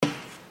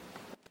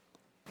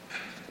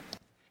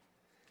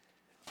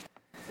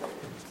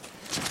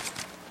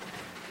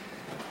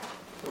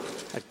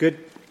A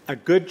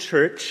good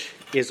church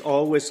is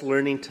always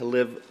learning to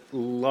live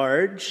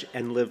large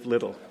and live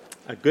little.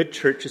 A good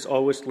church is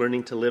always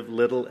learning to live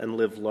little and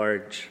live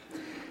large.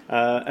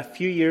 A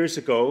few years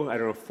ago, I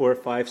don't know, 4 or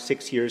 5,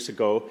 6 years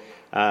ago,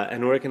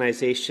 an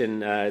organization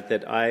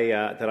that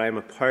I'm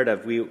a part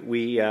of,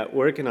 we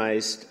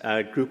organized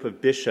a group of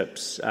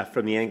bishops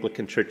from the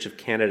Anglican Church of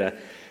Canada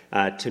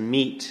to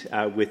meet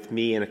with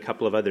me and a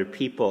couple of other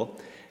people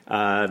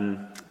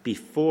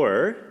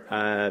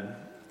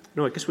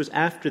it was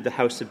after the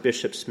House of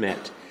Bishops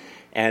met.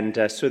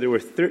 And so there were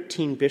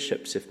 13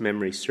 bishops, if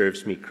memory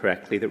serves me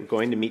correctly, that were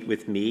going to meet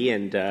with me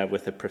and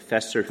with a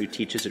professor who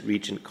teaches at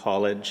Regent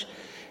College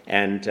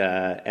and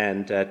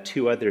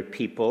 2 other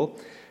people,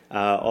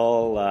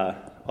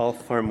 all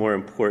far more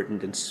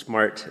important and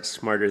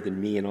smarter than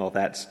me and all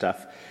that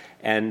stuff.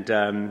 And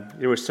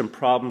there were some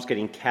problems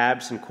getting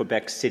cabs in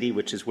Quebec City,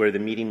 which is where the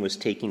meeting was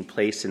taking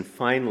place. And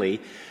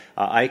finally,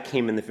 I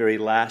came in the very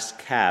last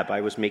cab. I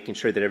was making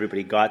sure that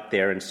everybody got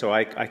there, and so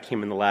I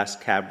came in the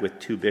last cab with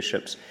 2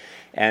 bishops.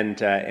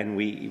 And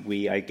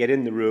I get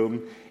in the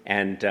room,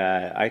 and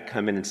I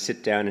come in and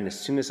sit down. And as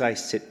soon as I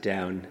sit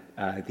down,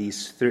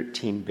 these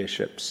 13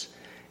 bishops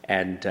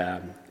and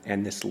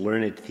this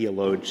learned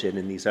theologian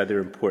and these other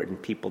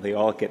important people, they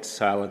all get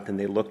silent and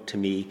they look to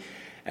me.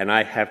 And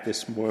I have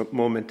this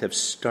moment of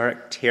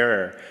stark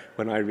terror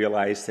when I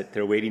realize that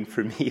they're waiting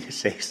for me to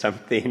say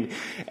something,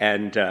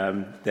 and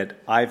that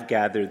I've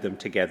gathered them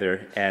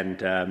together,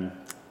 and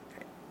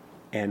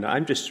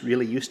I'm just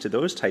really used to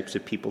those types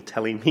of people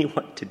telling me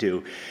what to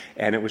do.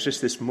 And it was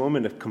just this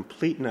moment of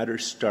complete and utter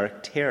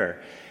stark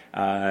terror.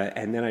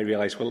 And then I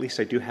realized, well, at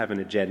least I do have an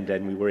agenda,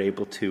 and we were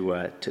able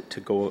to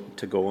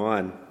go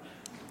on.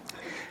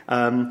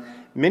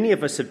 Many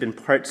of us have been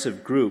parts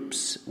of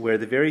groups where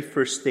the very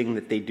first thing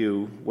that they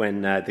do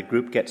when the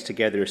group gets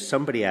together is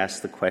somebody asks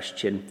the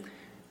question,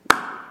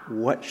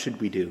 what should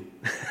we do?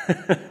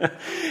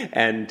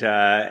 And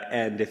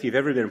if you've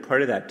ever been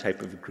part of that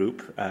type of a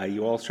group,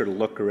 you all sort of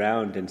look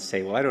around and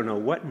say, well, I don't know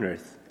what on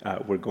earth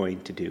we're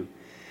going to do.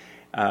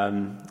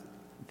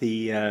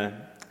 The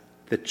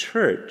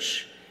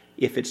church,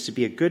 if it's to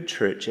be a good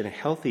church and a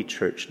healthy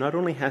church, not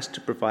only has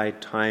to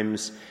provide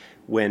times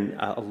when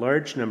a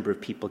large number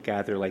of people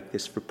gather like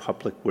this for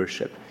public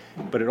worship,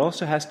 but it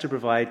also has to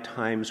provide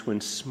times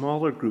when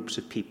smaller groups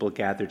of people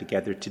gather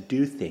together to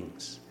do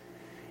things.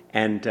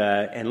 And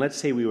let's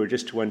say we were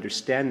just to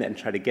understand that and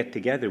try to get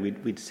together,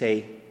 we'd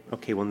say,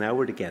 okay, well, now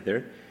we're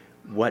together.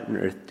 What on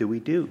earth do we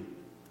do?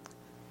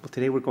 Well,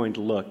 today we're going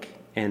to look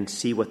and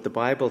see what the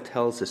Bible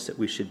tells us that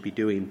we should be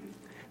doing.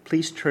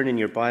 Please turn in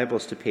your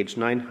Bibles to page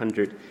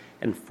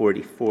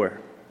 944.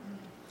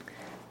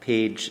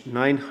 Page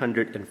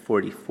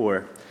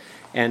 944.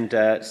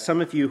 And some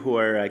of you who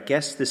are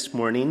guests this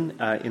morning,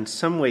 in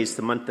some ways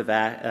the month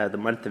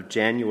of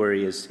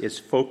January is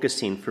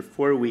focusing, for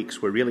 4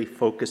 weeks, we're really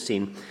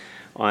focusing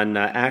on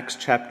Acts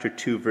chapter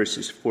 2,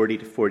 verses 40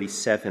 to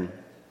 47.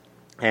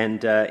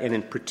 And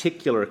in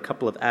particular, a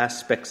couple of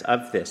aspects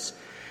of this,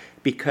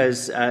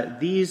 because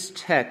this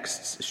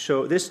text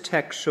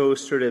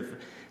shows sort of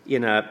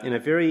in a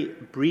very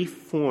brief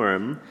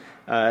form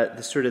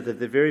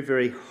the very,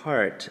 very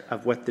heart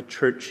of what the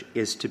church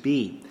is to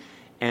be.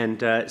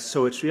 And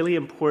so it's really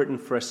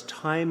important for us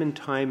time and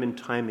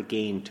time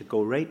again to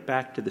go right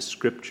back to the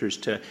Scriptures,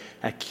 to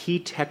a key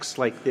text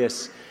like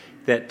this,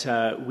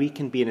 that we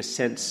can be, in a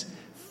sense,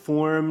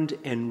 formed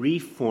and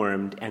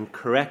reformed and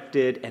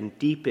corrected and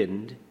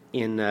deepened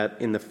in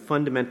the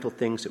fundamental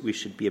things that we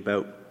should be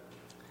about.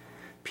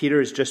 Peter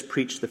has just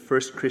preached the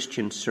first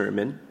Christian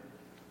sermon,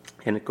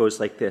 and it goes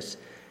like this.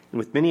 And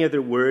with many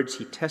other words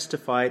he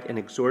testified and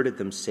exhorted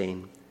them,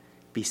 saying,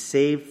 be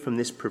saved from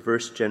this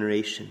perverse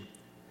generation.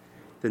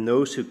 Then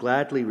those who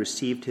gladly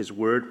received his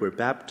word were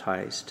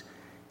baptized,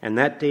 and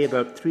that day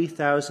about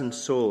 3,000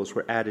 souls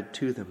were added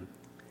to them.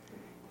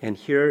 And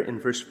here in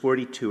verse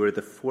 42 are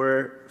the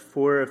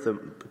four of the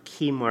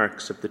key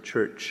marks of the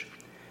church.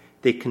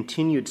 They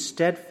continued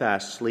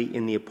steadfastly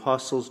in the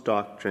apostles'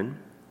 doctrine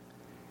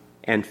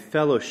and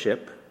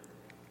fellowship,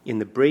 in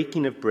the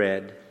breaking of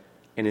bread,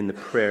 and in the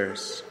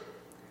prayers.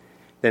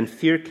 Then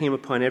fear came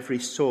upon every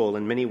soul,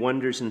 and many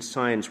wonders and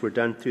signs were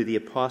done through the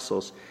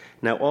apostles.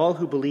 Now all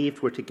who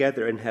believed were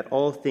together and had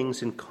all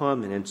things in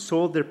common, and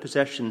sold their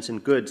possessions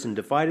and goods, and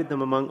divided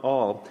them among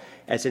all,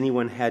 as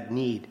anyone had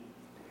need.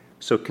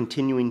 So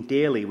continuing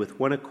daily with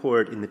one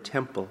accord in the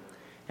temple,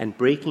 and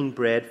breaking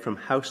bread from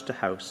house to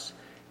house,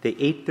 they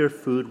ate their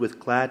food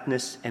with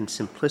gladness and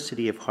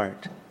simplicity of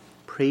heart,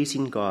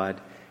 praising God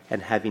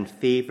and having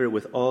favor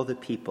with all the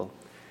people.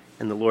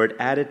 And the Lord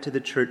added to the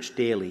church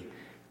daily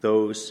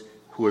those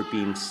who are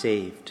being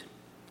saved.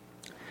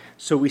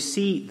 So we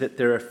see that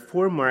there are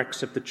 4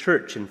 marks of the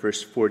church in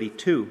verse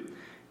 42,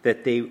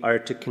 that they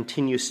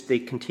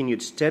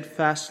continued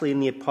steadfastly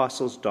in the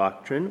apostles'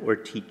 doctrine or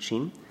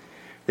teaching.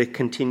 They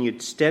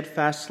continued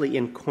steadfastly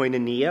in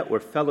koinonia or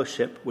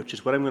fellowship, which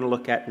is what I'm going to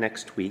look at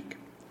next week,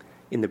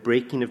 in the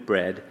breaking of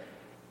bread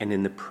and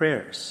in the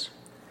prayers.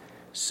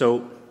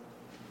 So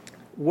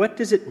what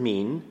does it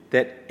mean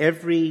that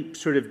every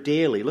sort of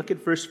daily, look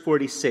at verse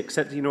 46.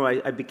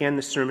 I began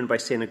the sermon by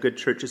saying a good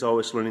church is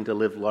always learning to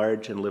live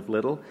large and live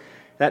little.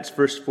 That's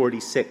verse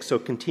 46. So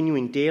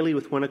continuing daily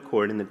with one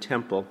accord in the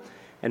temple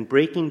and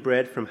breaking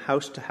bread from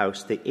house to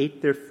house, they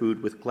ate their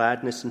food with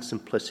gladness and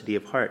simplicity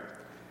of heart.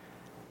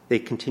 They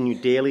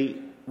continued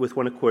daily with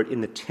one accord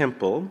in the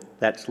temple,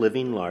 that's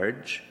living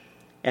large,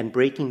 and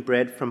breaking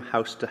bread from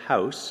house to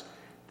house,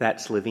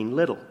 that's living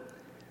little.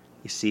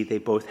 You see, they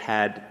both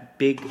had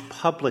big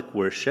public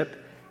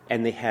worship,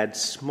 and they had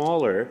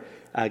smaller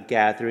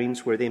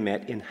gatherings where they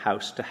met in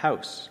house to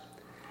house.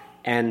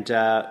 And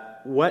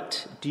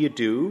what do you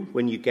do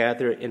when you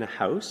gather in a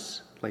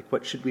house? Like,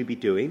 what should we be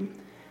doing?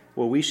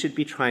 Well, we should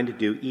be trying to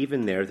do,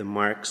 even there, the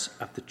marks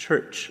of the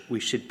church. We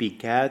should be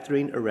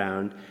gathering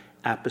around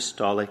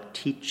apostolic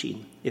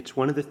teaching. It's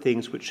one of the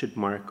things which should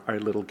mark our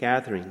little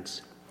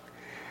gatherings.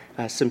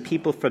 Some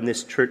people from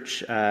this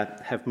church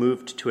have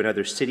moved to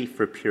another city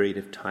for a period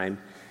of time,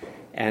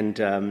 and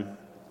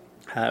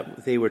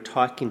they were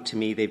talking to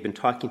me. They've been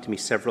talking to me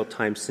several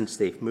times since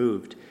they've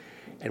moved,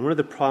 and one of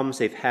the problems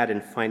they've had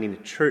in finding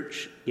a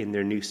church in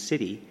their new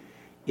city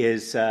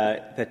is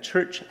that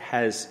church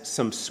has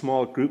some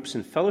small groups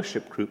and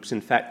fellowship groups.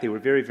 In fact, they were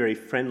very, very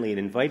friendly in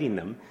inviting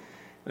them.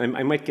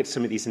 I might get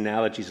some of these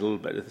analogies a little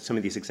bit, some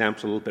of these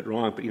examples a little bit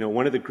wrong, but,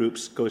 one of the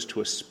groups goes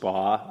to a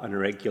spa on a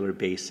regular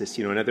basis.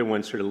 Another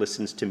one sort of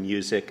listens to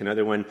music.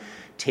 Another one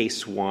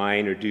tastes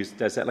wine or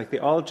does that. Like, they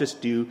all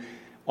just do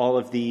all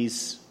of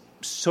these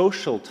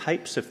social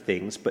types of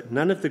things, but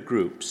none of the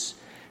groups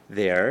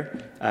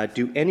there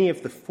do any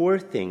of the four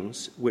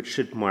things which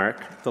should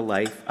mark the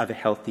life of a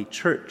healthy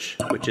church,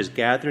 which is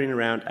gathering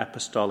around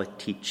apostolic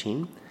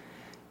teaching,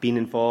 being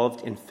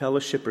involved in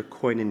fellowship or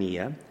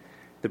koinonia,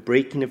 the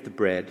breaking of the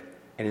bread,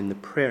 and in the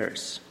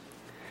prayers.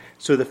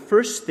 So the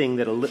first thing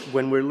that,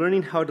 when we're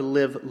learning how to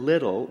live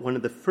little, one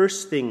of the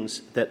first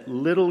things that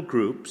little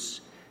groups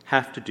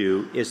have to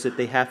do is that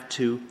they have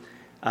to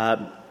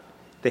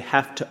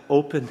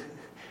open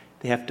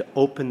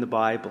the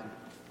Bible.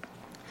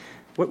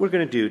 What we're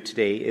going to do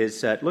today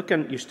is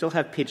you still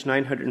have page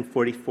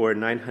 944 and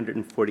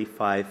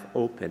 945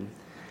 open.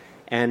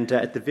 And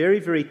at the very,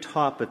 very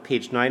top of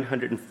page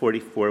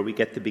 944, we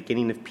get the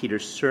beginning of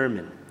Peter's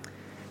sermon.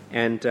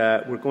 And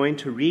we're going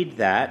to read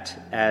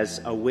that as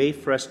a way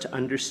for us to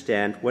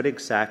understand what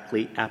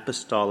exactly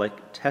apostolic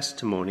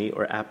testimony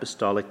or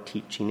apostolic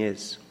teaching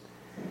is.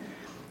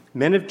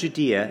 Men of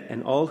Judea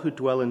and all who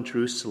dwell in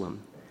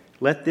Jerusalem,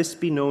 let this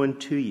be known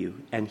to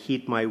you, and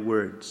heed my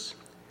words.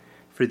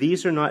 For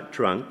these are not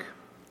drunk.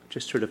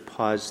 Just sort of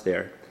pause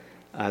there.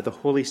 The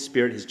Holy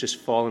Spirit has just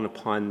fallen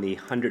upon the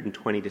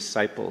 120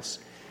 disciples,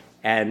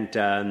 and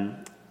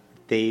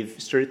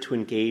they've started to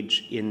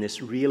engage in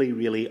this really,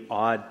 really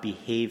odd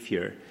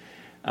behavior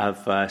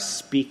of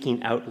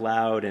speaking out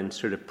loud and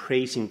sort of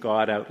praising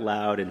God out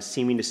loud and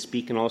seeming to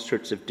speak in all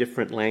sorts of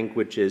different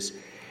languages.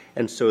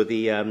 And so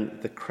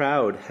the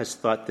crowd has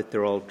thought that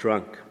they're all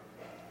drunk.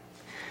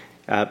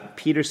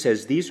 Peter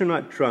says, "These are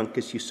not drunk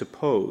as you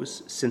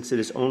suppose, since it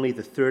is only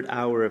the third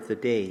hour of the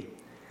day.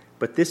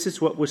 But this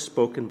is what was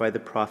spoken by the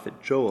prophet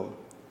Joel.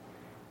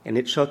 And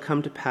it shall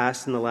come to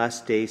pass in the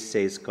last days,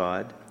 says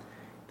God,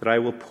 that I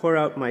will pour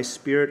out my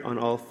Spirit on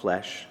all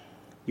flesh.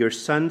 Your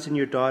sons and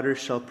your daughters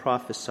shall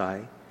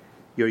prophesy.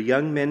 Your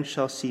young men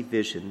shall see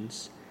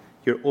visions.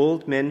 Your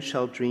old men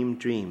shall dream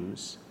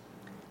dreams.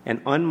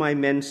 And on my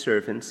men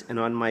servants and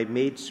on my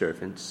maid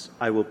servants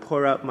I will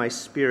pour out my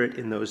Spirit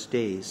in those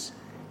days,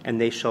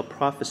 and they shall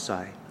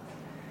prophesy.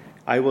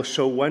 I will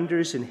show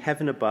wonders in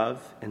heaven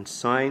above and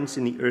signs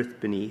in the earth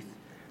beneath,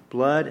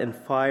 blood and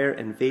fire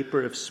and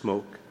vapor of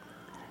smoke.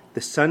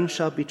 The sun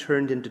shall be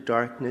turned into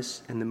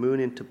darkness and the moon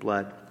into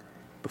blood,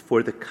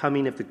 before the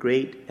coming of the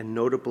great and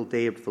notable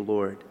day of the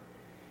Lord.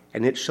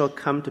 And it shall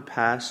come to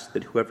pass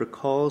that whoever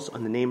calls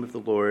on the name of the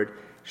Lord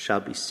shall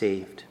be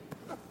saved."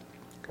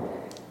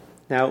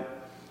 Now,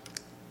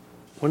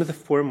 one of the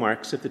four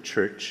marks of the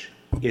church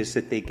is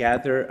that they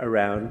gather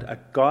around a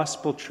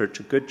gospel church.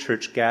 A good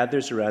church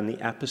gathers around the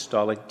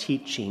apostolic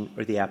teaching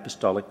or the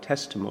apostolic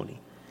testimony.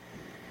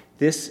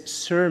 This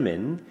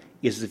sermon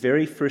is the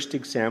very first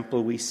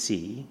example we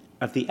see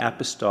of the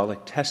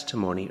apostolic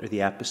testimony or the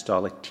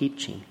apostolic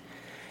teaching.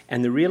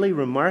 And the really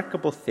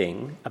remarkable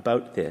thing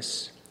about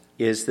this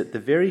is that the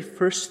very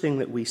first thing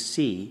that we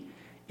see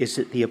is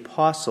that the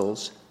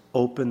apostles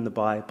open the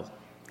Bible.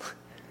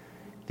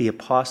 The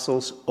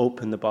apostles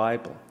open the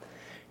Bible.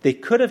 They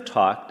could have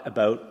talked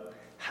about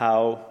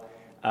how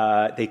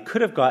they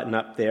could have gotten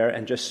up there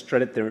and just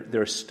strutted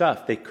their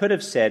stuff. They could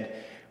have said,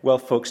 "Well,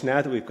 folks,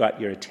 now that we've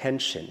got your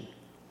attention,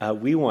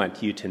 we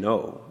want you to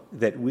know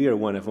that we are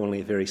one of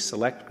only a very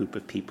select group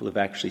of people who have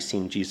actually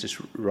seen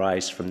Jesus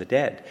rise from the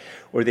dead."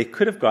 Or they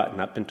could have gotten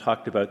up and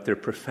talked about their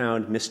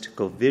profound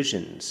mystical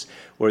visions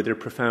or their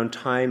profound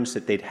times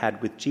that they'd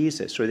had with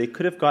Jesus. Or they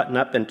could have gotten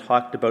up and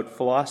talked about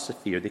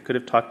philosophy, or they could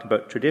have talked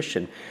about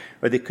tradition,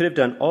 or they could have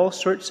done all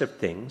sorts of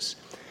things.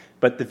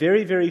 But the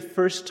very, very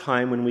first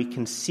time when we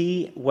can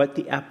see what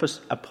the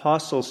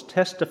apostles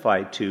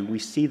testified to, we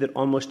see that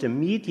almost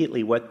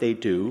immediately what they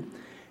do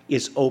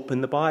is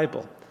open the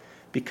Bible.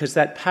 Because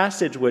that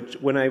passage, which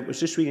when I was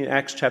just reading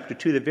Acts chapter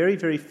 2, the very,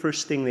 very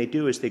first thing they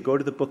do is they go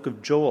to the book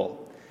of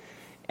Joel.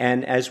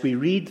 And as we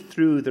read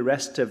through the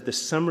rest of the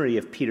summary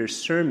of Peter's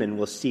sermon,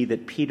 we'll see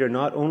that Peter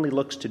not only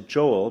looks to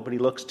Joel, but he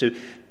looks to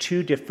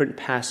two different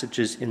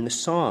passages in the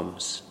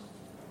Psalms.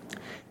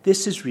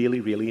 This is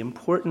really, really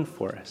important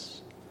for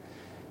us.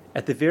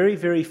 At the very,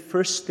 very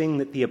first thing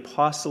that the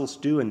apostles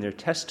do in their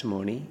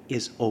testimony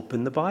is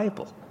open the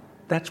Bible.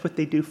 That's what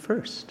they do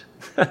first.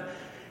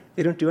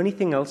 They don't do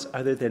anything else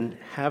other than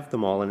have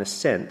them all, in a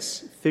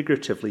sense,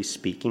 figuratively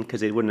speaking, because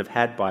they wouldn't have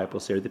had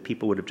Bibles there. The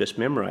people would have just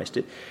memorized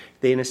it.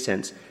 They, in a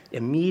sense,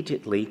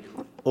 immediately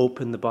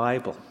open the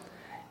Bible.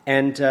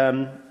 And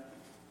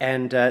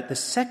the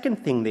second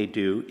thing they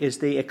do is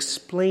they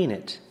explain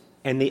it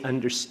and they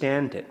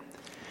understand it.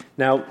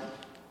 Now,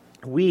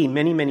 we,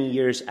 many, many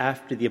years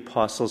after the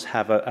apostles,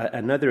 have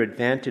another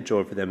advantage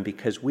over them,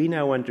 because we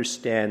now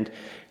understand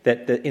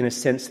that, in a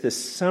sense, the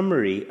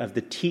summary of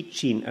the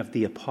teaching of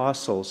the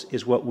apostles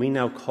is what we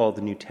now call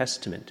the New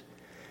Testament.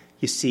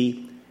 You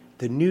see,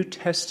 the New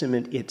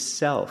Testament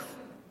itself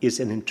is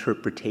an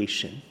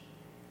interpretation.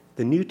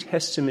 The New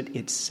Testament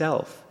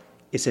itself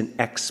is an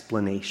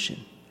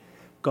explanation.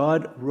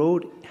 God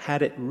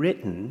had it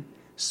written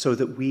so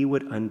that we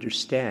would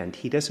understand.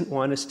 He doesn't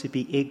want us to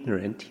be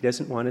ignorant. He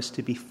doesn't want us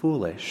to be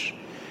foolish.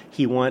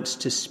 He wants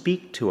to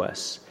speak to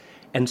us.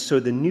 And so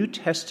the New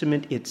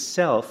Testament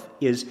itself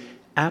is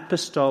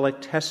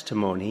apostolic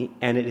testimony,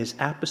 and it is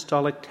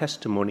apostolic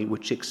testimony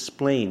which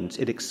explains.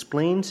 It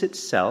explains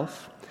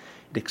itself,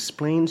 it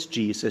explains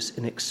Jesus,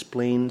 and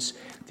explains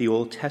the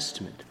Old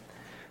Testament.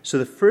 So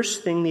the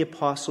first thing the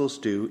apostles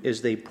do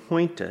is they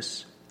point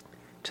us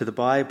to the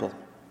Bible.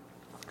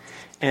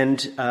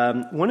 And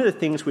one of the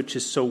things which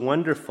is so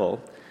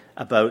wonderful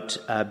about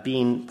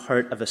being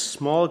part of a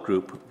small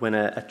group, when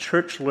a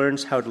church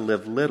learns how to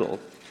live little,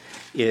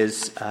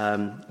 is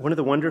one of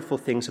the wonderful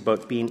things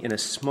about being in a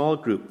small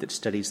group that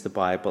studies the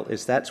Bible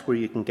is that's where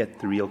you can get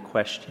the real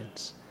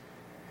questions.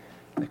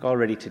 Like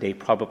already today,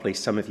 probably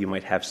some of you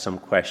might have some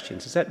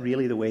questions. Is that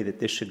really the way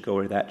that this should go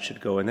or that should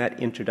go? And that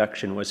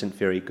introduction wasn't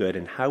very good.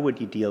 And how would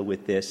you deal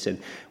with this?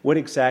 And what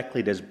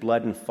exactly does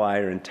blood and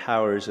fire and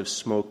towers of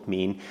smoke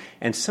mean?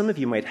 And some of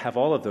you might have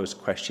all of those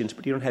questions,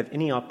 but you don't have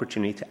any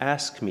opportunity to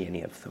ask me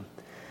any of them.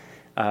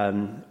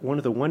 One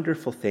of the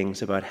wonderful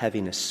things about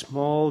having a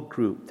small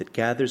group that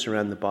gathers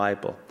around the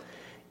Bible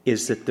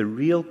is that the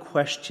real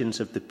questions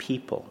of the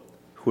people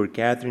who are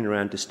gathering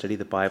around to study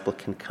the Bible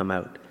can come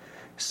out.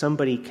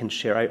 Somebody can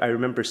share. I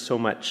remember so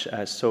much.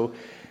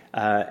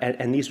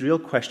 And these real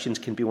questions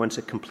can be ones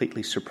that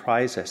completely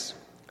surprise us.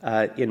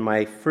 In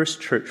my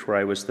first church where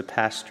I was the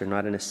pastor,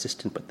 not an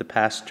assistant, but the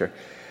pastor,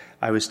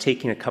 I was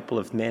taking a couple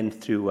of men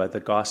through the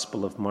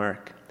Gospel of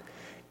Mark.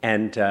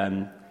 And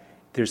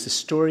there's a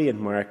story in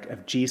Mark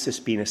of Jesus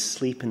being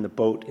asleep in the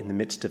boat in the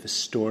midst of a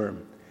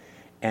storm.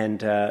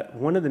 And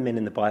one of the men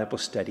in the Bible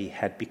study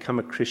had become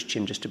a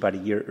Christian just about a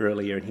year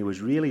earlier, and he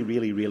was really,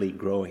 really, really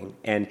growing.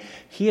 And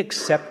he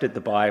accepted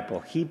the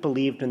Bible. He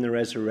believed in the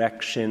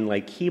resurrection,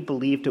 like he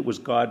believed it was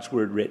God's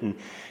word written.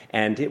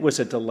 And it was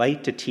a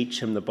delight to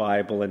teach him the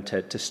Bible and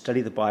to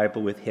study the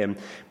Bible with him.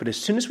 But as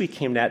soon as we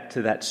came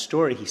to that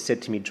story, he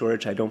said to me,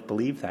 "George, I don't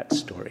believe that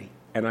story."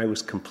 And I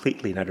was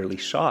completely and utterly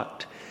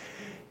shocked.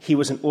 He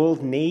was an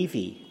old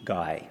Navy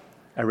guy,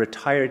 a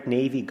retired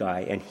Navy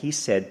guy, and he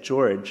said,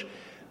 "George,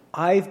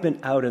 I've been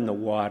out in the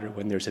water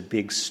when there's a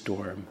big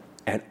storm,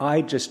 and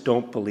I just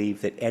don't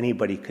believe that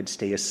anybody could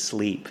stay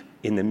asleep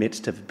in the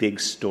midst of a big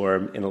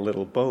storm in a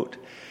little boat."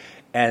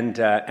 And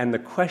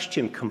the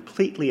question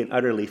completely and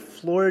utterly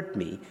floored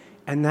me,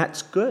 and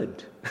that's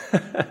good.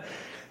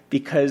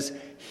 Because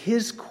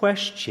his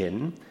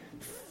question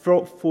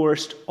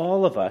forced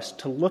all of us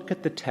to look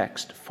at the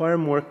text far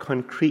more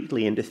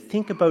concretely and to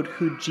think about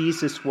who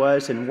Jesus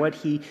was and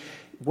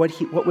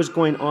what was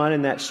going on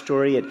in that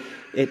story.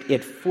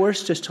 It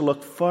forced us to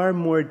look far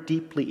more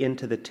deeply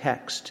into the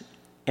text.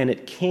 And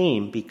it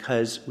came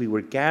because we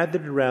were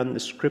gathered around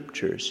the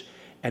Scriptures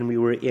and we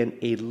were in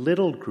a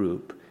little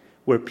group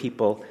where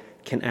people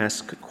can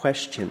ask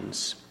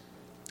questions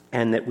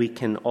and that we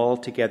can all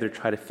together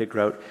try to figure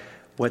out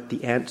what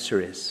the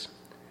answer is.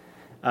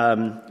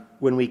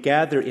 When we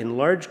gather in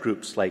large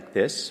groups like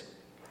this,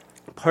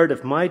 part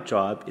of my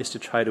job is to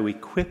try to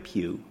equip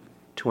you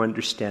to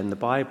understand the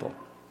Bible.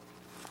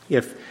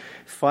 If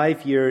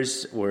 5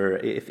 years, or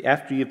if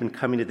after you've been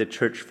coming to the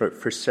church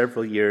for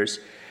several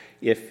years,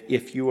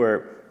 if you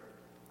are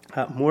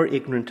more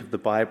ignorant of the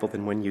Bible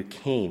than when you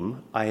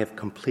came, I have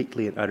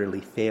completely and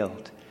utterly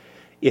failed.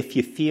 If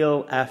you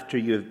feel after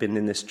you have been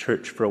in this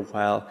church for a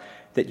while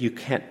that you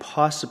can't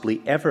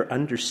possibly ever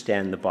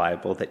understand the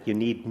Bible, that you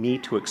need me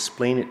to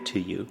explain it to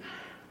you,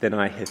 then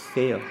I have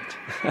failed.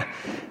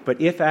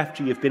 But if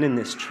after you've been in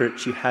this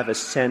church you have a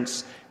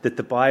sense that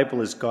the Bible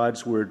is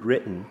God's word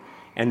written,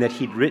 and that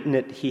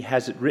He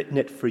has written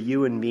it for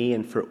you and me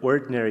and for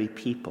ordinary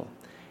people,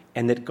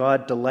 and that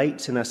God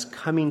delights in us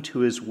coming to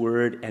his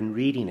word and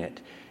reading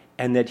it,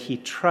 and that he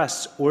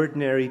trusts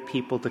ordinary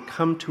people to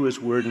come to his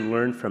word and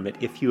learn from it.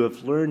 If you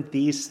have learned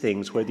these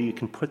things, whether you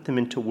can put them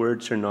into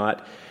words or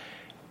not,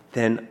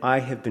 then I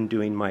have been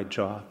doing my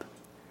job.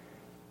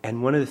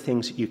 And one of the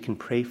things that you can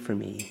pray for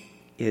me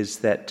is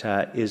that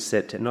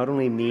not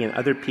only me and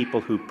other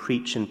people who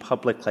preach in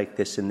public like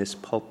this in this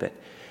pulpit,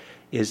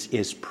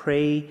 is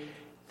pray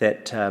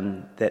that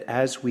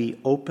as we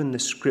open the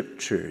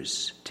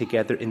scriptures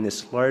together in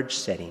this large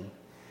setting,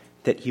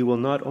 that you will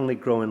not only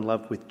grow in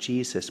love with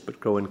Jesus, but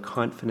grow in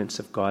confidence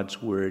of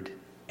God's word,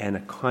 and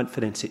a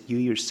confidence that you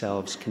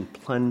yourselves can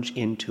plunge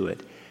into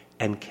it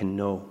and can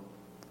know.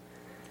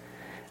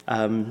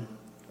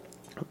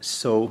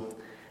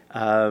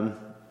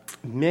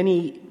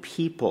 Many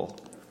people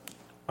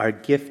are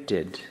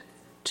gifted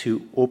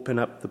to open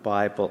up the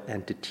Bible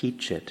and to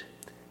teach it.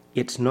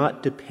 It's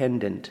not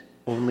dependent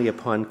only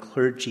upon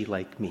clergy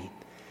like me.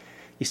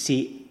 You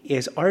see,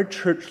 as our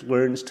church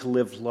learns to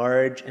live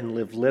large and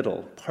live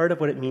little, part of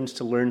what it means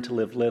to learn to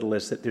live little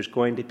is that there's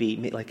going to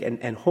be,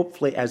 and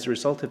hopefully as a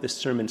result of this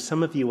sermon,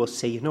 some of you will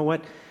say, you know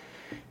what,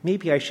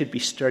 maybe I should be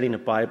starting a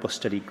Bible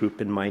study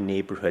group in my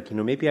neighborhood.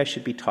 Maybe I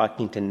should be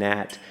talking to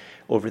Nat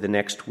over the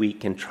next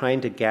week and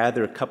trying to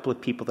gather a couple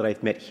of people that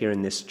I've met here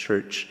in this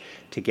church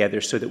together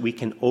so that we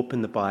can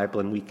open the Bible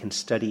and we can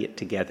study it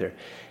together.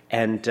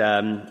 And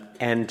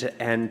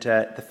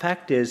the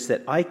fact is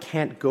that I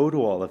can't go to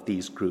all of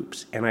these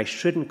groups, and I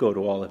shouldn't go to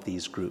all of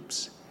these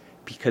groups,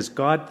 because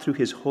God, through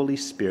his Holy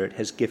Spirit,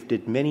 has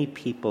gifted many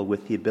people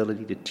with the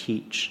ability to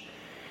teach.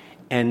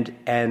 And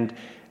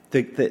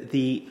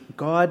the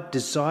God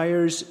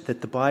desires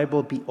that the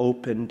Bible be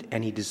opened,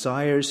 and he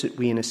desires that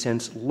we, in a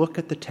sense, look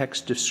at the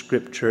text of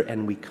Scripture,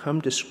 and we come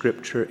to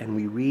Scripture, and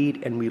we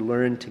read and we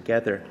learn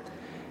together.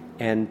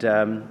 And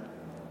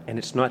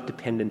it's not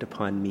dependent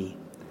upon me.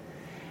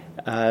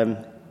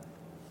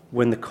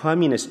 When the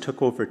communists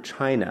took over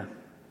China,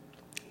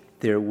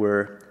 there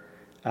were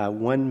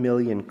 1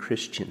 million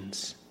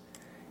Christians.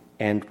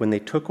 And when they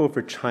took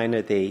over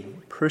China, they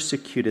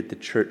persecuted the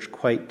church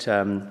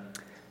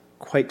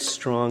quite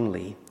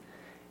strongly.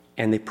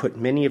 And they put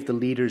many of the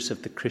leaders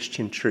of the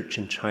Christian church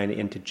in China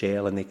into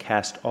jail, and they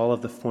cast all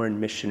of the foreign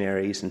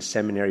missionaries and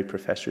seminary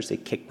professors. They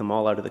kicked them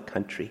all out of the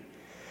country.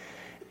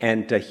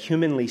 And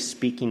humanly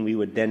speaking, we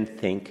would then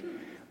think,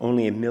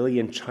 only 1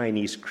 million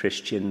Chinese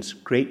Christians,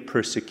 great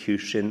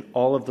persecution,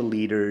 all of the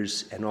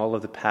leaders and all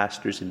of the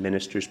pastors and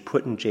ministers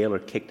put in jail or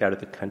kicked out of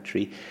the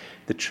country.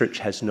 The church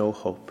has no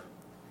hope.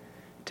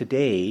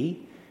 Today,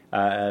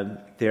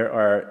 there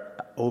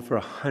are over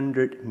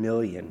 100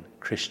 million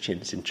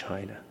Christians in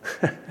China.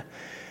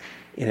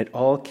 And it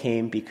all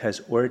came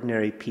because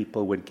ordinary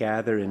people would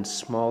gather in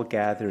small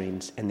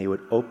gatherings, and they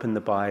would open the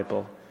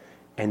Bible,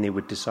 and they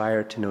would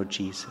desire to know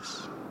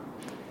Jesus.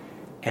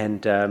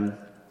 And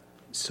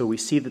so we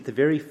see that the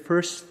very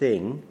first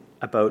thing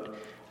about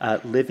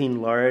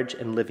living large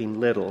and living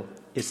little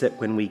is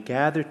that when we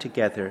gather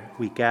together,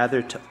 we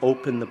gather to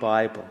open the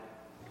Bible.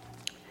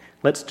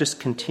 Let's just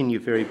continue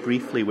very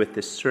briefly with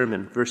this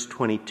sermon, verse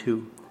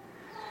 22.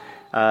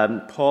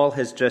 Peter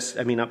has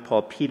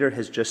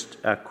just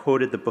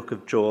quoted the book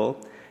of Joel.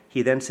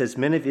 He then says,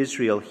 "Men of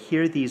Israel,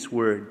 hear these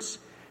words.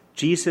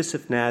 Jesus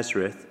of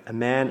Nazareth, a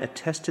man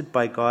attested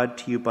by God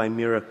to you by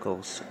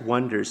miracles,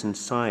 wonders, and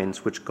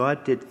signs, which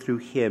God did through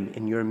him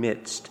in your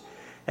midst,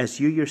 as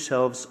you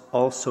yourselves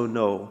also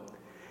know.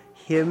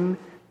 Him,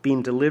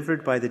 being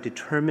delivered by the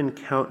determined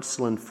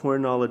counsel and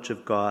foreknowledge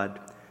of God,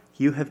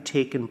 you have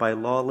taken by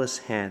lawless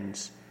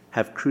hands,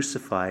 have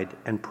crucified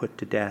and put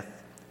to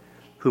death,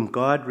 whom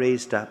God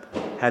raised up,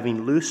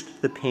 having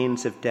loosed the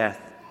pains of death,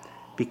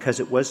 because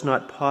it was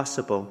not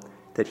possible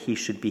that he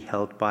should be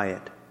held by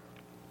it."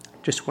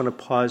 Just want to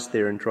pause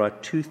there and draw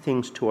two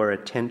things to our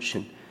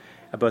attention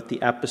about the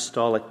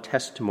apostolic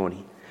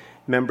testimony.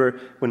 Remember,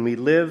 when we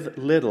live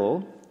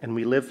little and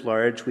we live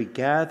large, we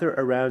gather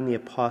around the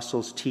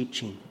apostles'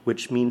 teaching,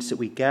 which means that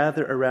we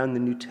gather around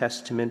the New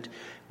Testament,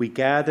 we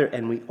gather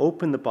and we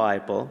open the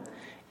Bible,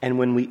 and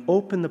when we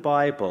open the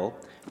Bible,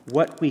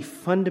 what we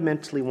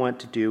fundamentally want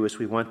to do is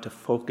we want to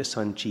focus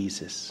on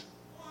Jesus.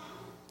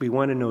 We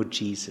want to know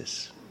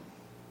Jesus.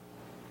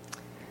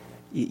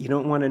 You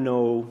don't want to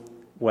know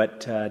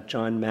what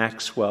John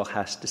Maxwell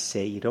has to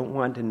say. You don't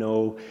want to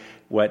know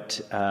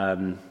what,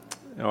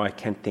 I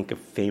can't think of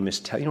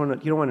famous, you don't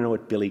want to know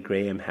what Billy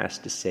Graham has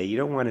to say. You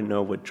don't want to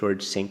know what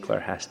George Sinclair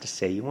has to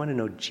say. You want to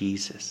know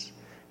Jesus.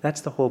 That's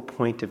the whole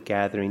point of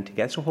gathering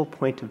together. That's the whole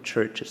point of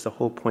church. It's the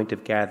whole point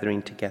of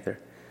gathering together.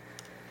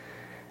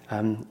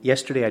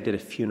 Yesterday I did a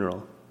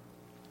funeral,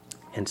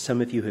 and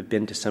some of you have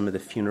been to some of the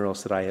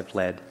funerals that I have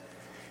led.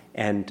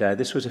 And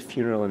this was a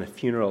funeral in a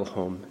funeral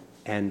home.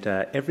 And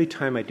every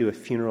time I do a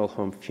funeral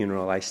home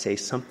funeral, I say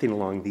something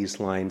along these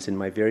lines in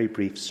my very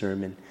brief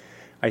sermon.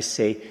 I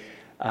say,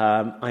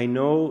 I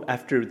know,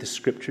 after the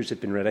scriptures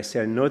have been read, I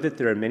say, I know that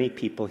there are many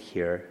people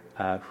here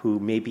who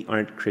maybe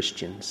aren't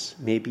Christians.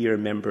 Maybe you're a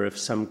member of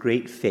some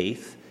great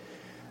faith,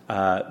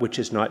 which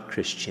is not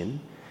Christian.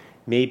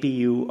 Maybe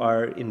you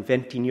are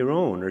inventing your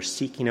own or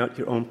seeking out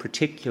your own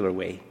particular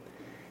way.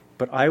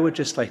 But I would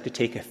just like to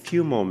take a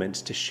few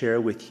moments to share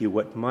with you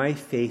what my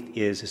faith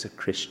is as a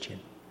Christian.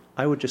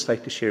 I would just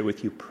like to share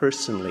with you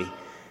personally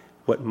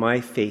what my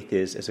faith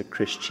is as a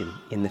Christian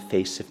in the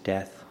face of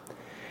death.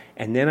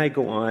 And then I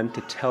go on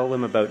to tell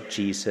them about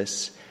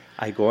Jesus.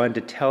 I go on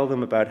to tell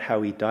them about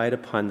how he died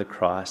upon the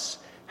cross,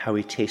 how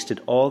he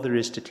tasted all there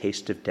is to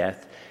taste of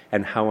death,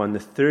 and how on the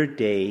third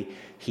day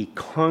he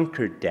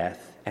conquered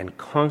death and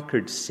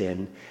conquered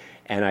sin.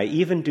 And I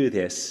even do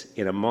this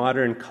in a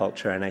modern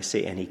culture, and I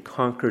say, and he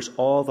conquers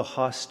all the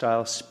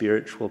hostile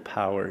spiritual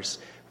powers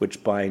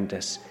which bind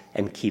us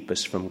and keep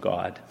us from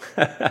God.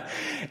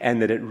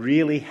 And that it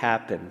really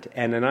happened.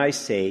 And then I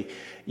say,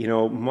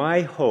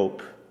 my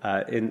hope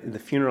in the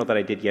funeral that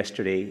I did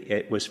yesterday,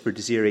 it was for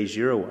Desiree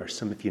Giroir.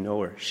 Some of you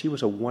know her. She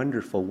was a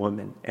wonderful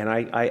woman. And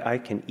I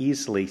can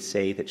easily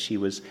say that she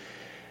was,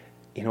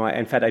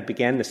 in fact, I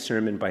began the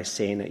sermon by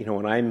saying that,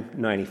 when I'm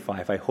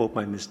 95, I hope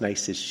I'm as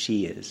nice as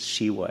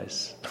she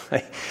was.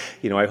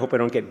 I hope I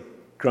don't get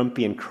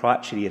grumpy and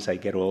crotchety as I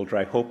get older.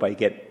 I hope I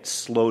get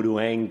slow to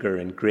anger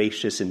and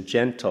gracious and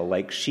gentle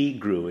like she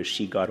grew as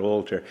she got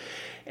older.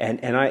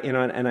 And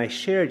I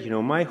shared,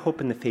 my hope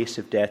in the face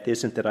of death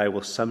isn't that I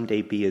will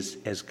someday be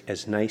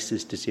as nice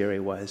as Desiree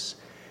was.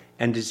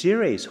 And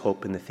Desiree's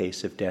hope in the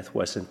face of death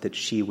wasn't that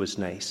she was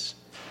nice.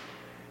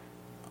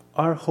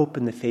 Our hope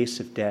in the face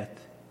of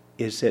death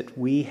is that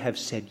we have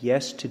said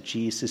yes to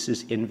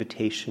Jesus'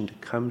 invitation to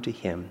come to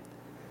him.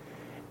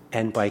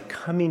 And by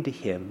coming to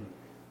him,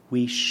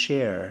 we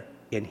share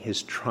in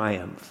his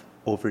triumph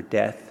over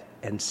death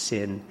and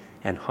sin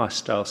and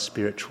hostile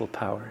spiritual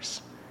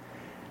powers.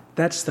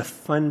 That's the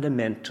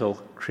fundamental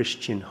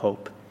Christian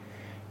hope,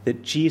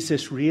 that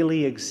Jesus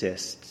really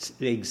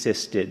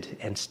existed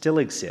and still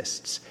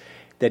exists,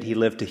 that he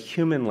lived a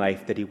human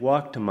life, that he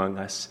walked among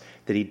us,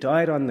 that he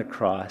died on the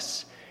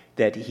cross,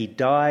 that he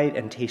died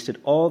and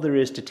tasted all there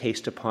is to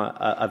taste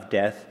of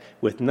death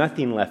with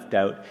nothing left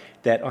out,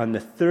 that on the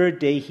third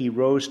day he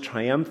rose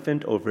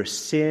triumphant over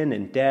sin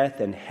and death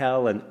and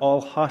hell and all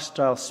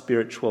hostile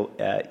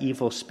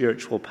evil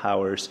spiritual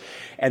powers,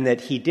 and that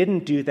he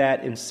didn't do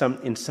that in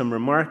some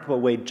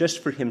remarkable way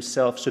just for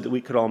himself so that we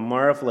could all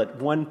marvel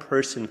at one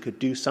person could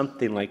do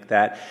something like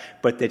that,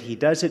 but that he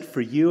does it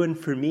for you and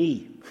for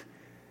me.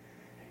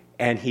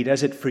 And he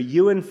does it for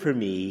you and for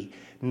me,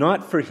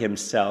 not for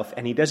himself,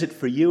 and he does it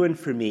for you and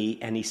for me,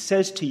 and he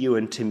says to you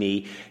and to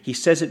me, he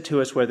says it to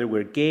us whether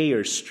we're gay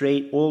or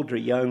straight, old or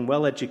young,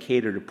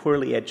 well-educated or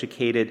poorly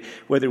educated,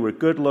 whether we're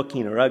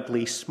good-looking or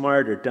ugly,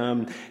 smart or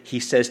dumb. He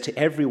says to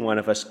every one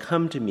of us,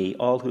 come to me,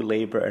 all who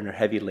labor and are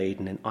heavy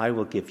laden, and I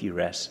will give you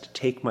rest.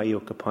 Take my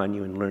yoke upon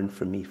you and learn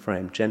from me, for I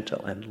am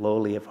gentle and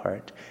lowly of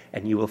heart,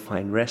 and you will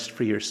find rest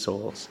for your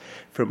souls.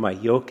 For my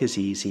yoke is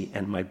easy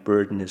and my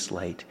burden is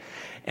light.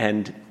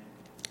 And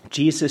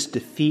Jesus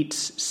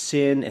defeats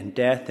sin and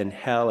death and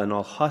hell and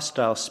all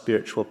hostile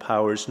spiritual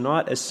powers,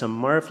 not as some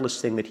marvelous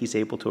thing that he's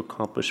able to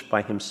accomplish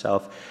by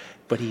himself,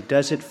 but he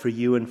does it for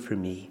you and for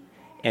me.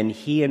 And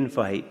he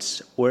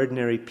invites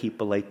ordinary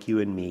people like you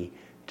and me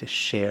to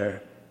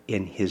share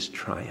in his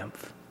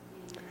triumph.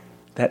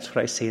 That's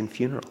what I say in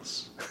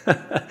funerals.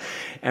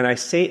 And I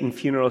say it in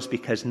funerals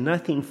because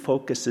nothing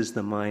focuses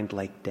the mind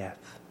like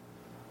death.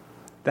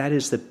 That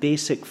is the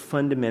basic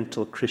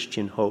fundamental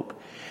Christian hope.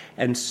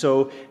 And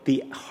so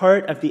the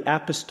heart of the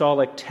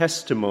apostolic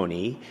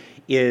testimony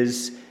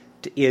is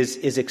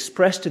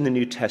expressed in the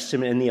New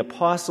Testament, and the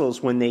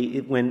apostles,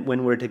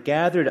 when we're to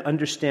gather to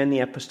understand the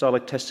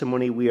apostolic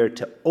testimony, we are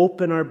to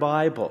open our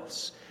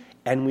Bibles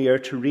and we are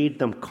to read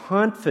them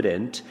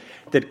confident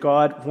that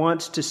God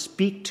wants to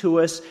speak to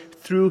us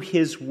through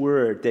his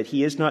word, that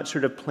he is not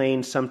sort of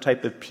playing some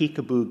type of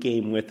peekaboo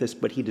game with us,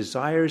 but he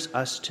desires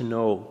us to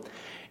know.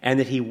 And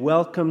that he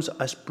welcomes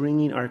us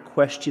bringing our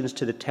questions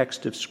to the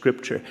text of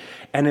Scripture.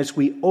 And as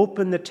we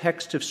open the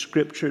text of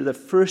Scripture, the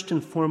first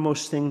and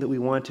foremost thing that we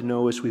want to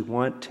know is we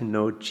want to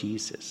know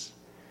Jesus.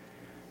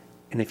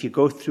 And if you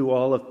go through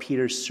all of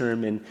Peter's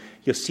sermon,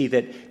 you'll see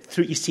that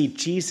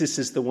Jesus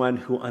is the one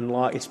who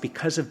unlocks. It's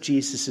because of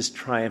Jesus'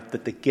 triumph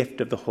that the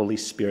gift of the Holy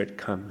Spirit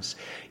comes.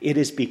 It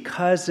is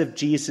because of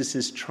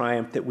Jesus'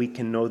 triumph that we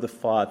can know the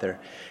Father.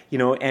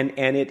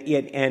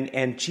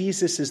 And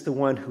Jesus is the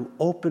one who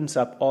opens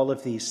up all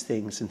of these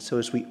things. And so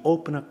as we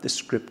open up the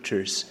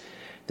Scriptures,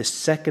 the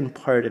second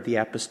part of the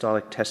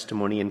apostolic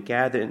testimony and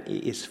gathering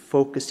is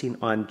focusing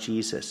on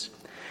Jesus.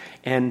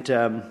 And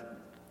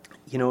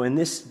and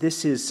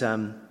this is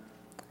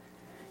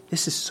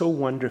so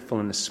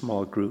wonderful in a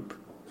small group.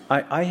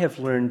 I have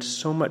learned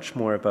so much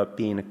more about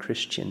being a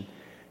Christian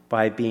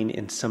by being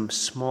in some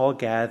small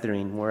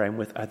gathering where I'm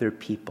with other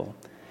people.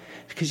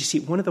 Because you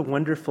see, one of the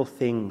wonderful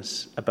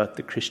things about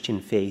the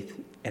Christian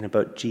faith and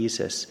about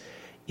Jesus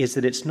is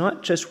that it's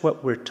not just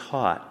what we're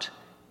taught,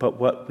 but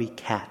what we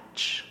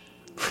catch.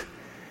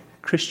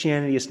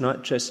 Christianity is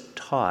not just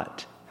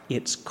taught,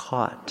 it's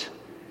caught.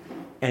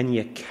 And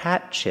you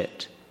catch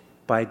it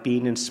by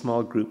being in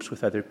small groups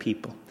with other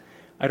people.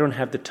 I don't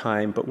have the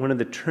time, but one of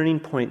the turning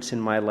points in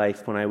my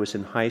life when I was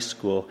in high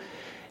school,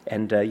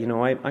 and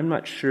I'm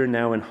not sure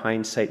now in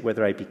hindsight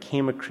whether I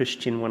became a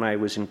Christian when I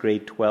was in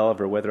grade 12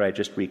 or whether I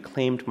just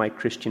reclaimed my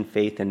Christian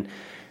faith, and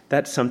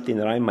that's something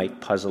that I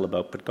might puzzle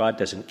about, but God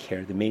doesn't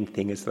care. The main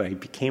thing is that I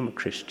became a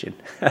Christian.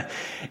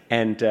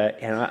 and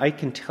I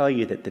can tell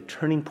you that the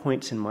turning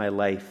points in my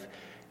life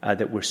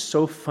that were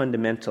so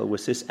fundamental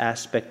was this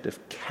aspect of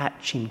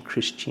catching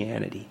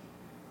Christianity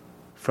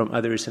from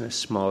others in a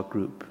small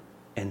group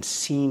and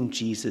seeing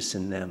Jesus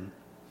in them.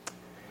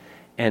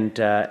 And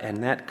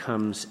that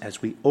comes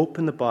as we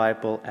open the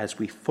Bible, as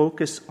we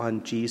focus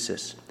on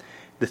Jesus.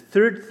 The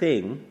third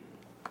thing,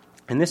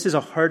 and this is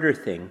a harder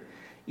thing,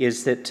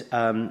 is that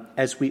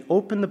as we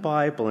open the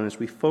Bible and as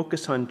we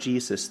focus on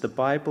Jesus, the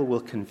Bible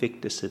will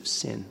convict us of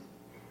sin.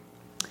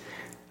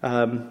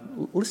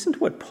 Listen to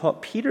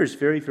what Peter's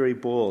very, very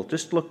bold.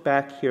 Just look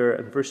back here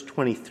at verse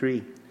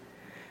 23.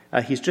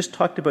 He's just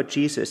talked about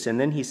Jesus, and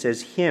then he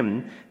says,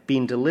 him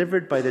being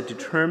delivered by the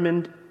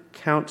determined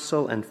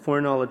counsel and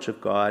foreknowledge of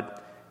God,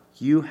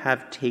 you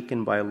have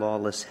taken by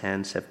lawless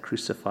hands, have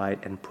crucified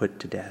and put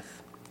to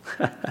death.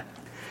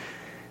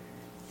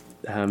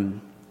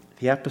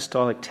 The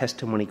apostolic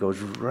testimony goes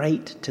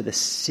right to the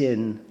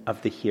sin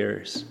of the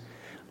hearers.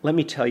 Let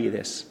me tell you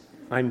this.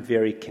 I'm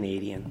very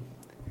Canadian.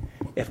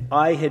 If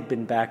I had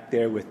been back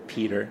there with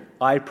Peter,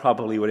 I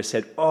probably would have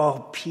said,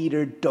 oh,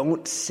 Peter,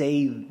 don't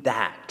say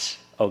that,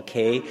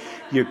 okay?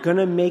 You're going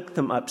to make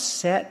them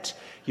upset.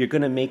 You're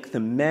going to make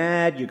them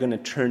mad. You're going to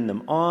turn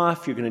them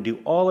off. You're going to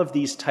do all of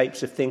these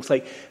types of things.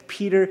 Like,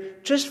 Peter,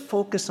 just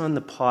focus on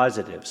the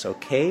positives,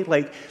 okay?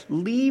 Like,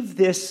 leave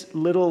this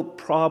little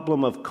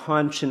problem of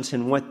conscience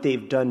and what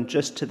they've done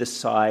just to the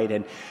side.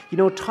 And,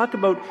 talk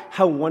about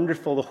how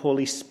wonderful the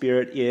Holy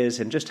Spirit is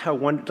and just how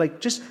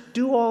just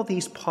do all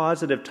these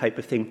positive type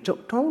of things.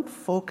 Don't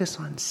focus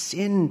on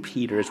sin,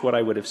 Peter, is what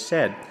I would have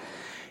said.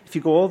 If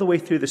you go all the way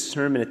through the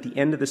sermon, at the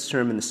end of the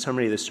sermon, the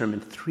summary of the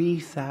sermon,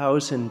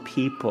 3,000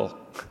 people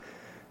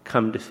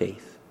come to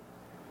faith.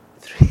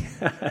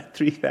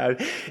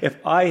 3,000. If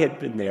I had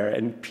been there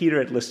and Peter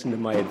had listened to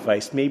my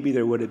advice, maybe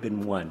there would have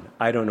been one.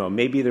 I don't know.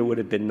 Maybe there would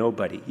have been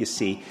nobody, you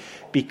see,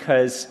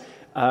 because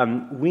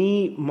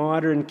we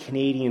modern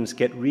Canadians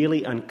get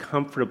really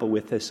uncomfortable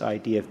with this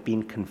idea of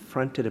being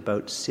confronted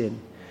about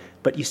sin.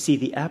 But you see,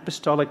 the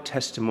apostolic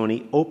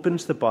testimony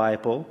opens the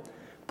Bible,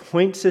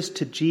 points us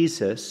to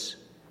Jesus,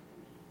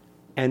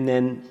 and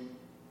then,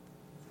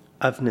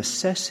 of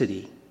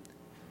necessity,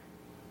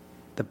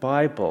 the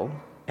Bible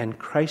and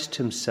Christ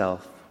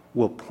himself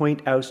will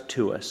point out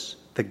to us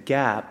the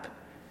gap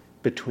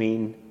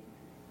between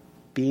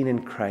being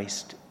in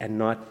Christ and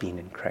not being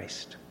in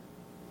Christ.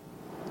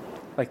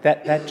 Like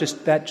that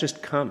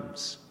just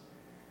comes.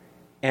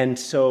 And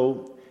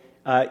so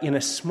in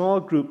a small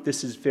group,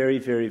 this is very,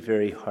 very,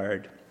 very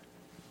hard.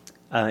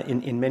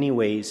 In many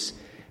ways,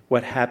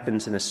 what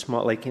happens in a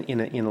small, like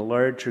in a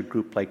larger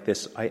group like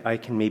this, I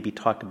can maybe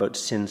talk about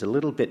sins a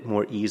little bit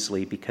more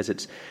easily because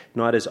it's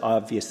not as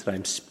obvious that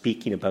I'm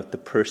speaking about the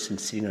person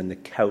sitting on the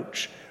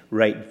couch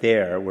right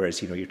there,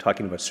 whereas, you're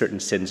talking about certain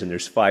sins and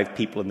there's 5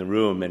 people in the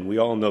room and we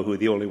all know who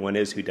the only one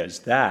is who does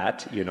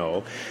that, we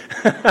all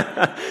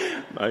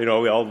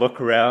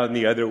look around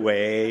the other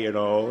way, and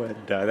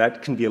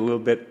that can be a little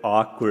bit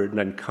awkward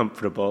and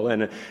uncomfortable.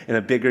 And in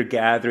a bigger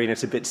gathering,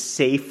 it's a bit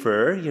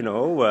safer,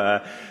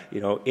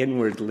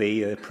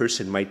 inwardly a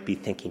person might be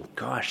thinking,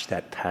 gosh,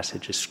 that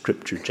passage of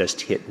scripture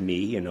just hit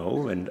me,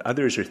 and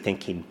others are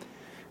thinking,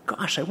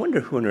 gosh, I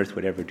wonder who on earth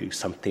would ever do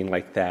something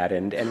like that.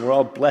 And we're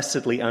all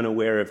blessedly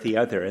unaware of the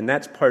other. And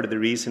that's part of the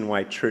reason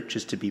why church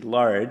is to be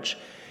large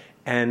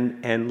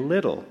and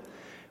little.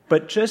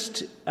 But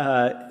just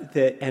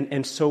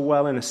so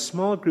while in a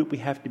small group we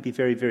have to be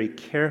very, very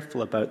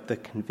careful about the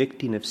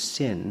convicting of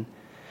sin,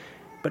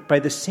 but by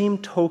the same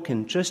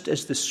token, just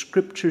as the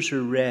scriptures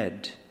are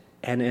read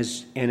and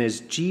as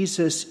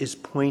Jesus is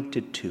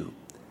pointed to,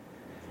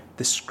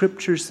 the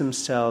scriptures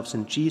themselves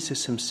and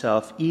Jesus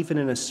himself, even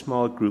in a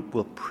small group,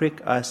 will prick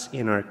us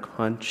in our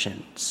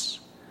conscience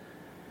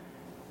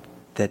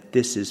that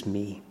this is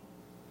me.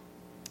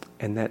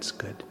 And that's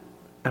good.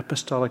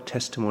 Apostolic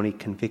testimony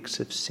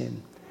convicts of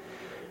sin.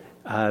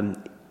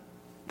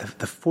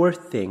 The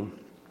fourth thing,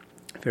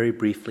 very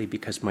briefly,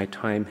 because my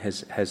time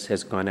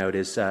has gone out,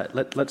 is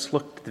let's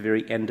look at the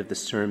very end of the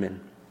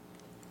sermon.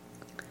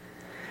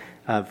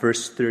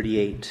 Verse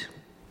 38.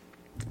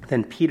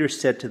 Then Peter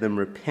said to them,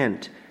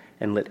 repent,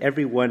 and let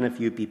every one of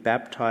you be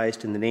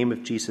baptized in the name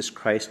of Jesus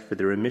Christ for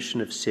the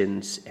remission of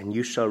sins, and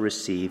you shall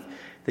receive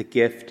the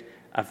gift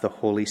of the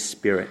Holy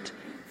Spirit.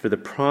 For the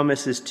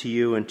promise is to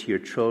you and to your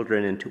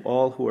children and to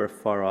all who are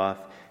far off,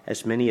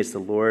 as many as the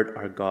Lord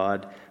our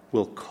God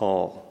will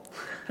call.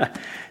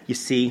 You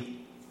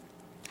see,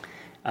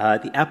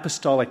 the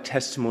apostolic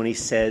testimony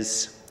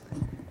says,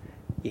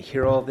 you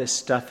hear all this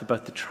stuff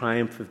about the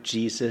triumph of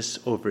Jesus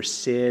over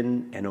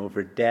sin and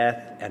over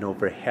death and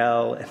over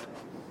hell. And,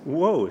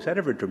 whoa, is that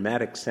ever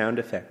dramatic sound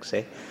effects,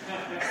 eh?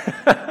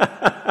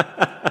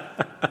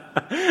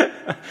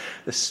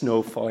 The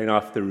snow falling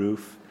off the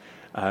roof.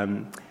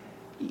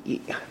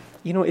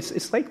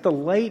 it's like the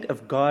light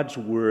of God's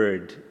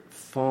word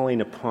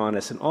falling upon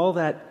us, and all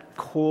that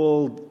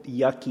cold,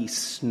 yucky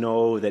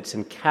snow that's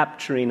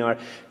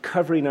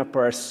covering up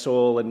our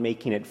soul and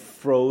making it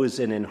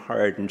frozen and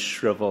hard and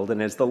shriveled.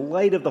 And as the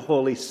light of the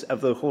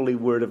holy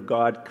word of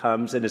God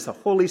comes, and as the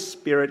Holy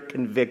Spirit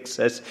convicts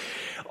us,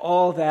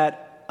 all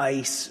that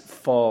ice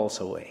falls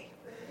away.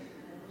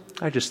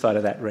 I just thought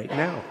of that right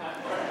now.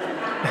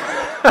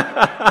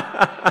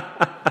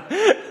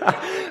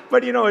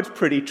 But it's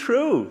pretty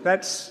true.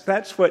 That's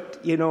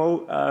what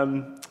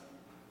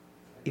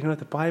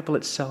the Bible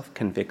itself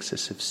convicts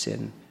us of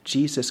sin.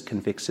 Jesus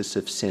convicts us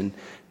of sin,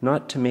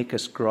 not to make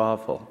us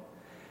grovel,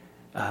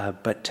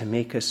 but to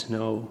make us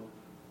know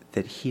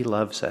that he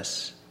loves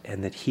us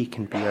and that he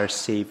can be our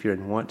Savior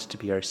and wants to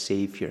be our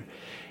Savior.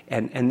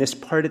 And this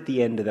part at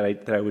the end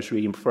that I was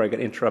reading before I got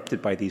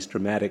interrupted by these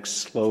dramatic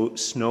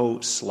snow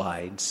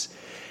slides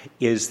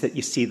is that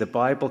you see the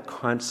Bible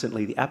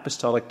constantly, the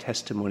apostolic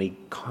testimony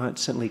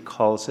constantly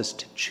calls us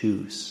to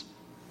choose.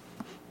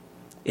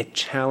 It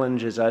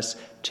challenges us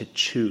to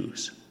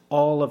choose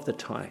all of the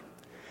time.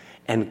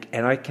 And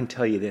I can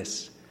tell you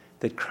this,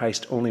 that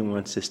Christ only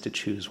wants us to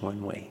choose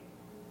one way.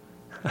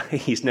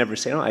 He's never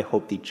saying, I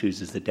hope he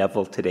chooses the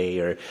devil today,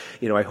 or,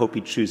 I hope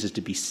he chooses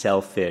to be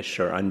selfish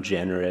or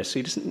ungenerous.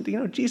 He doesn't,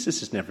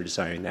 Jesus is never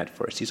desiring that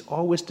for us. He's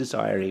always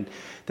desiring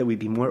that we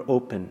be more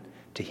open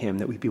to him,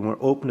 that we be more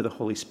open to the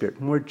Holy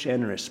Spirit, more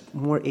generous,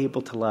 more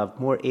able to love,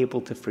 more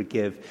able to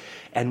forgive.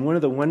 And one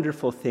of the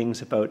wonderful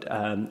things about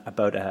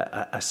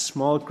a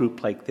small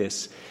group like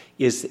this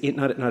is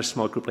not a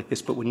small group like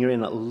this, but when you're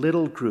in a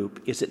little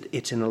group,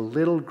 it's in a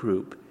little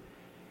group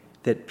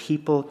that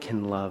people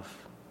can love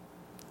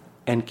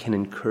and can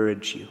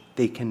encourage you.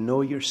 They can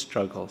know your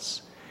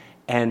struggles.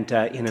 And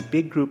in a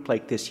big group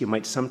like this, you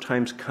might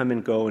sometimes come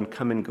and go,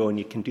 and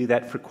you can do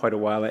that for quite a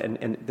while,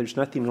 and there's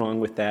nothing wrong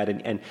with that.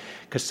 And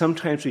because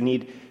sometimes we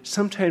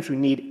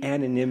need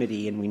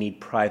anonymity and we need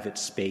private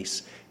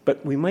space,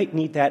 but we might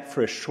need that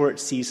for a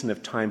short season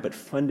of time. But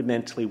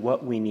fundamentally,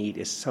 what we need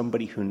is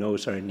somebody who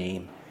knows our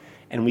name,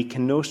 and we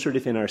can know sort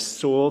of in our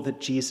soul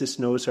that Jesus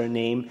knows our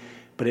name.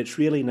 But it's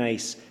really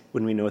nice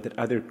when we know that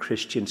other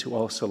Christians who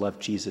also love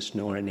Jesus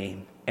know our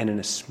name. And in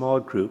a small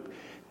group,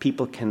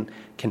 people can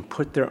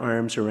put their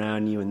arms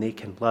around you, and they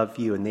can love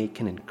you, and they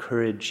can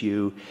encourage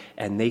you,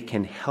 and they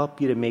can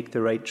help you to make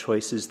the right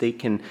choices. They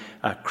can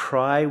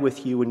cry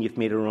with you when you've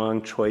made a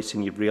wrong choice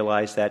and you've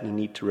realized that and you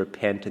need to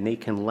repent. And they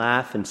can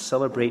laugh and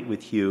celebrate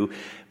with you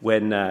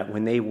when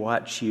they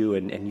watch you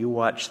and you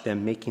watch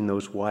them making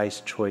those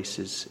wise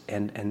choices.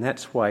 And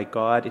that's why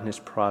God, in his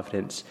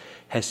providence,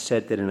 has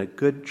said that in a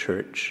good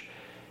church,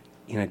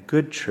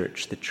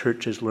 the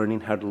church is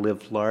learning how to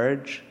live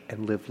large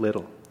and live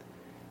little.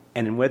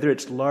 And whether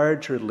it's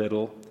large or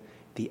little,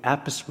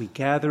 we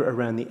gather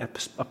around the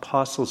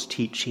apostles'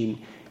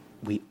 teaching,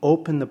 we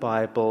open the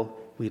Bible,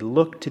 we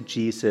look to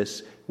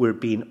Jesus, we're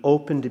being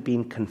open to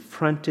being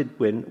confronted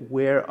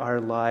where our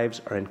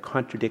lives are in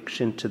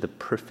contradiction to the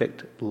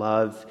perfect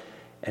love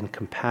and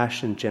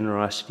compassion,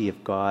 generosity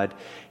of God,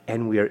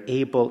 and we are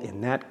able in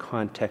that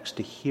context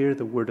to hear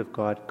the Word of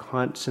God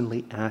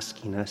constantly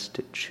asking us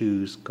to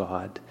choose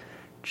God,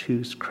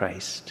 choose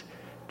Christ,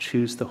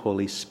 choose the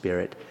Holy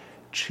Spirit,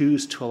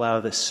 choose to allow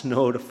the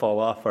snow to fall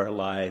off our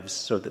lives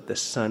so that the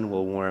sun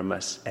will warm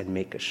us and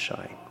make us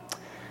shine.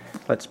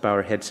 Let's bow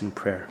our heads in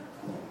prayer.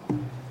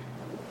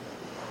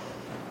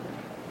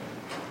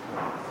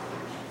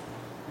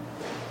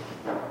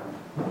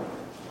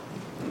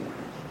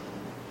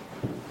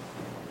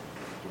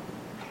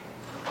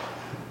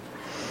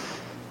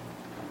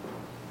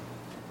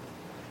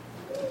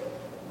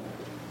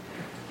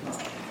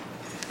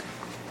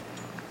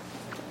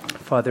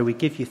 Father, we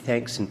give you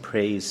thanks and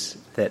praise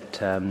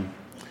that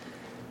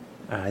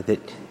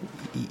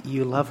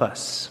you love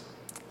us,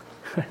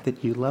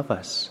 that you love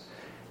us,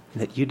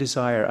 that you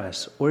desire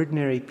us,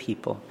 ordinary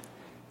people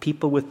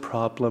with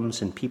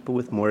problems and people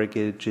with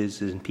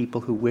mortgages and people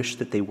who wish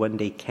that they one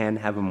day can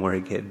have a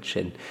mortgage,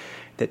 and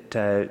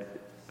that,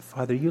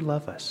 Father, you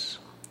love us,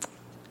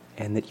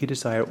 and that you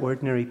desire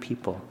ordinary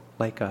people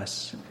like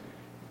us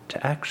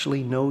to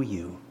actually know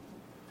you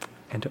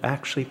and to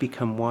actually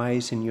become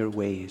wise in your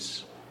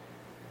ways.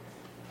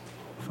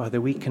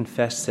 Father, we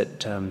confess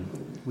that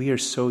we are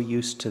so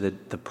used to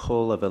the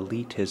pull of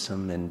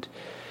elitism and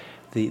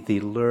the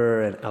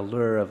allure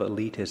of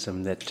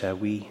elitism that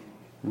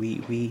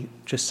we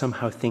just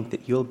somehow think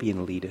that you'll be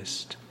an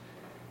elitist.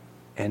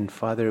 And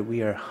Father,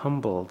 we are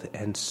humbled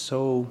and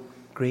so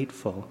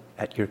grateful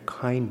at your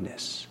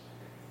kindness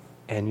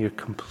and your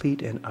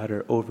complete and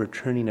utter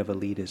overturning of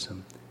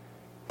elitism,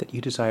 that you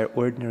desire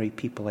ordinary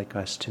people like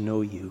us to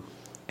know you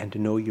and to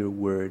know your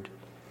word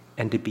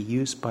and to be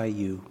used by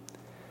you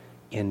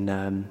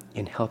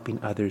in helping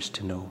others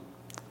to know.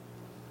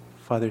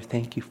 Father,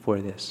 thank you for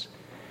this.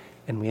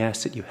 And we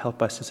ask that you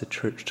help us as a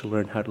church to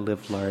learn how to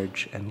live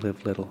large and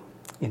live little.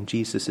 In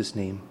Jesus'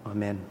 name,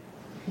 amen.